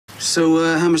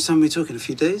So, how much time are we talking? A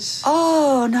few days?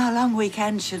 Oh, no, a long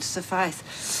weekend should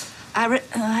suffice.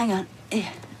 Hang on.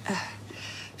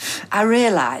 I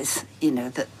realise, you know,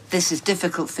 that this is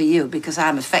difficult for you because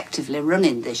I'm effectively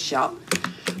running this shop.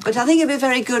 But I think it'd be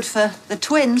very good for the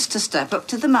twins to step up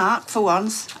to the mark for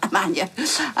once. Mind you,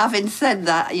 having said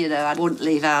that, you know, I wouldn't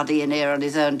leave Ardy in here on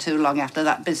his own too long after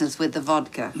that business with the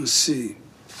vodka. I see.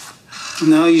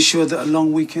 Now, are you sure that a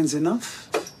long weekend's enough?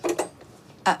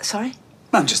 Sorry?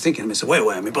 I'm just thinking, Mr. Way.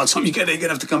 I mean, by the time you get there, you're going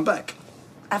to have to come back.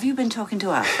 Have you been talking to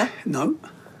Arthur? No.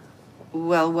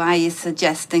 Well, why are you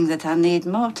suggesting that I need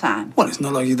more time? Well, it's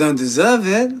not like you don't deserve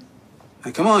it.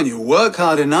 Now, come on, you work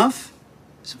hard enough.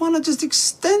 So why not just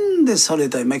extend this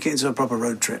holiday, make it into a proper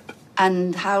road trip?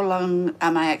 And how long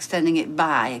am I extending it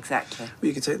by, exactly? Well,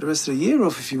 you could take the rest of the year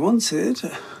off if you wanted.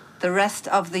 The rest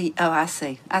of the... Oh, I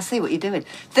see. I see what you're doing.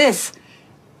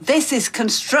 This is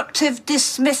constructive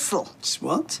dismissal. It's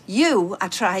what? You are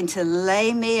trying to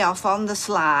lay me off on the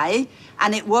sly,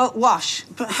 and it won't wash.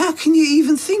 But how can you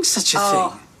even think such a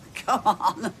thing? Come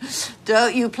on.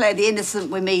 Don't you play the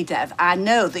innocent with me, Dev. I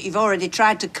know that you've already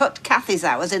tried to cut Kathy's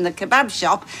hours in the kebab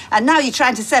shop, and now you're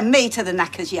trying to send me to the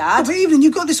knacker's yard. Oh, but Evelyn, you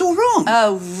got this all wrong.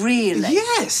 Oh, really?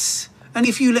 Yes. And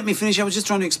if you let me finish, I was just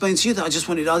trying to explain to you that I just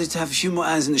wanted Ardy to have a few more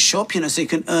hours in the shop, you know, so he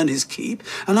can earn his keep.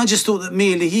 And I just thought that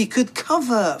merely he could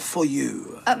cover for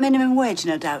you. At minimum wage,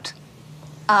 no doubt.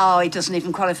 Oh, he doesn't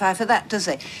even qualify for that, does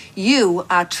he? You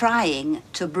are trying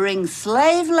to bring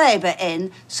slave labour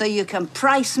in so you can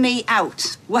price me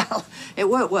out. Well, it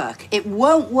won't work. It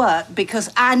won't work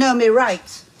because I know me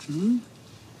rights. Hmm?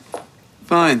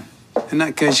 Fine. In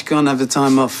that case, you can't have the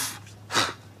time off.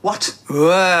 What?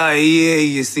 Well, yeah,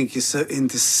 you think you're so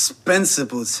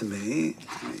indispensable to me.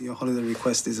 Your holiday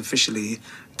request is officially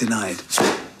denied.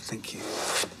 Thank you.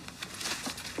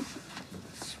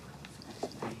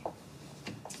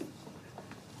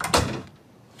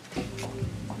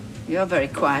 You're very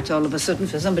quiet all of a sudden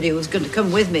for somebody who was going to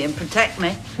come with me and protect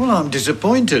me. Well, I'm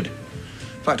disappointed.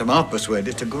 In fact, I'm half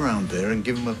persuaded to go round there and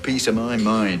give him a piece of my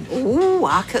mind. Ooh,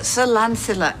 hark at Sir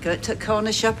Lancelot. Go to the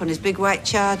corner shop on his big white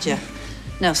charger.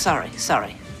 No, sorry.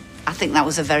 I think that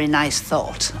was a very nice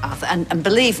thought, Arthur. And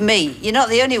believe me, you're not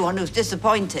the only one who's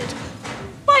disappointed.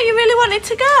 What, you really wanted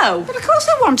to go? But of course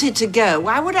I wanted to go.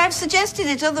 Why would I have suggested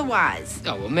it otherwise?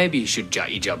 Oh, well, maybe you should jack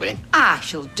your job in. I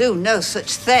shall do no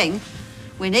such thing.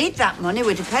 We need that money.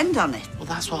 We depend on it. Well,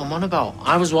 that's what I'm on about.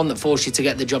 I was the one that forced you to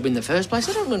get the job in the first place.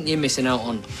 I don't want you missing out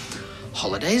on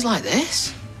holidays like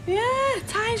this. Yeah,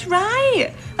 Ty's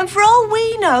right. And for all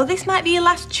we know, this might be your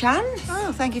last chance.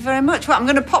 Oh, thank you very much. What, I'm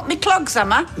going to pop me clogs,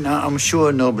 am I? No, I'm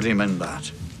sure nobody meant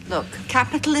that. Look,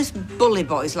 capitalist bully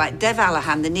boys like Dev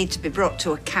Allahan, they need to be brought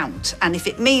to account. And if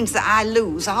it means that I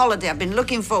lose a holiday I've been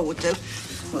looking forward to,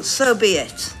 well, so be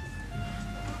it.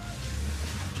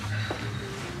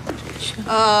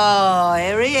 Oh,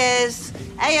 here he is.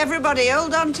 Hey, everybody,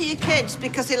 hold on to your kids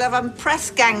because he'll have them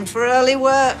press-ganged for early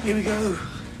work. Here we go.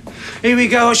 Here we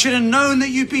go. I should have known that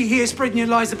you'd be here spreading your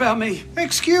lies about me.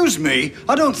 Excuse me?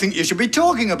 I don't think you should be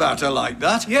talking about her like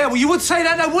that. Yeah, well, you would say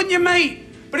that, though, wouldn't you,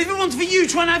 mate? But if it wasn't for you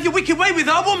trying to have your wicked way with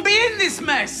her, I wouldn't be in this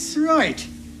mess. Right.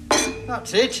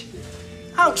 That's it.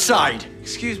 Outside.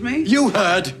 Excuse me? You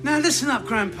heard. Now, listen up,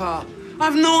 Grandpa. I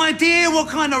have no idea what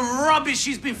kind of rubbish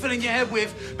she's been filling your head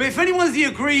with, but if anyone's the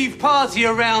aggrieved party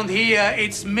around here,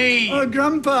 it's me. Oh,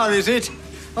 Grandpa, is it?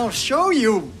 I'll show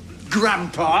you,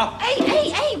 Grandpa.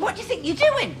 Hey, what do you think you're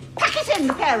doing? Pack it in,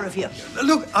 the pair of you.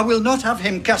 Look, I will not have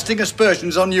him casting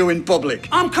aspersions on you in public.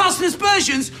 I'm casting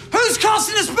aspersions? Who's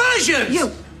casting aspersions?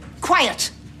 You.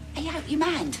 Quiet. Are you out your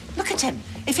mind? Look at him.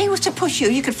 If he was to push you,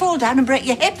 you could fall down and break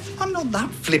your hip. I'm not that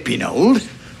flipping old.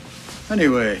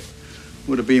 Anyway,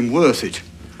 would have been worth it.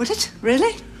 Would it?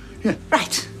 Really? Yeah.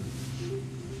 Right.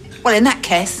 Well, in that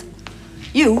case,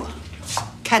 you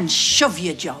can shove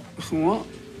your job. What?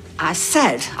 I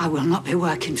said I will not be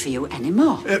working for you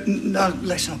anymore. Now,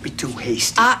 let's not be too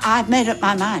hasty. I've made up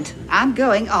my mind. I'm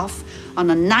going off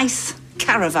on a nice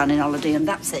caravanning holiday, and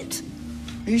that's it.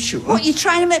 Are you sure? What, you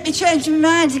trying to make me change my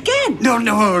mind again? No,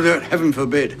 heaven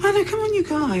forbid. Oh, no, come on, you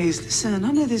guys. Listen,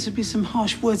 I know there's will be some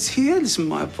harsh words here. Listen,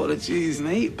 my apologies,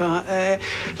 mate, but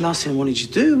last thing I wanted you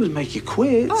to do was make you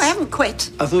quit. Oh, I haven't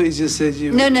quit. I thought you just said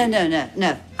you...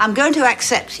 No. I'm going to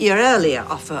accept your earlier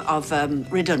offer of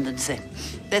redundancy.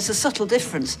 There's a subtle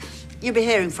difference. You'll be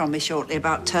hearing from me shortly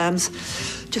about terms,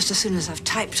 just as soon as I've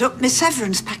typed up my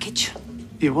severance package.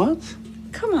 You what?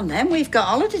 Come on, then. We've got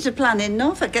holiday to plan in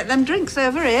Norfolk. Get them drinks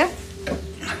over here.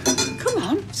 Come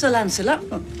on, Sir Lancelot.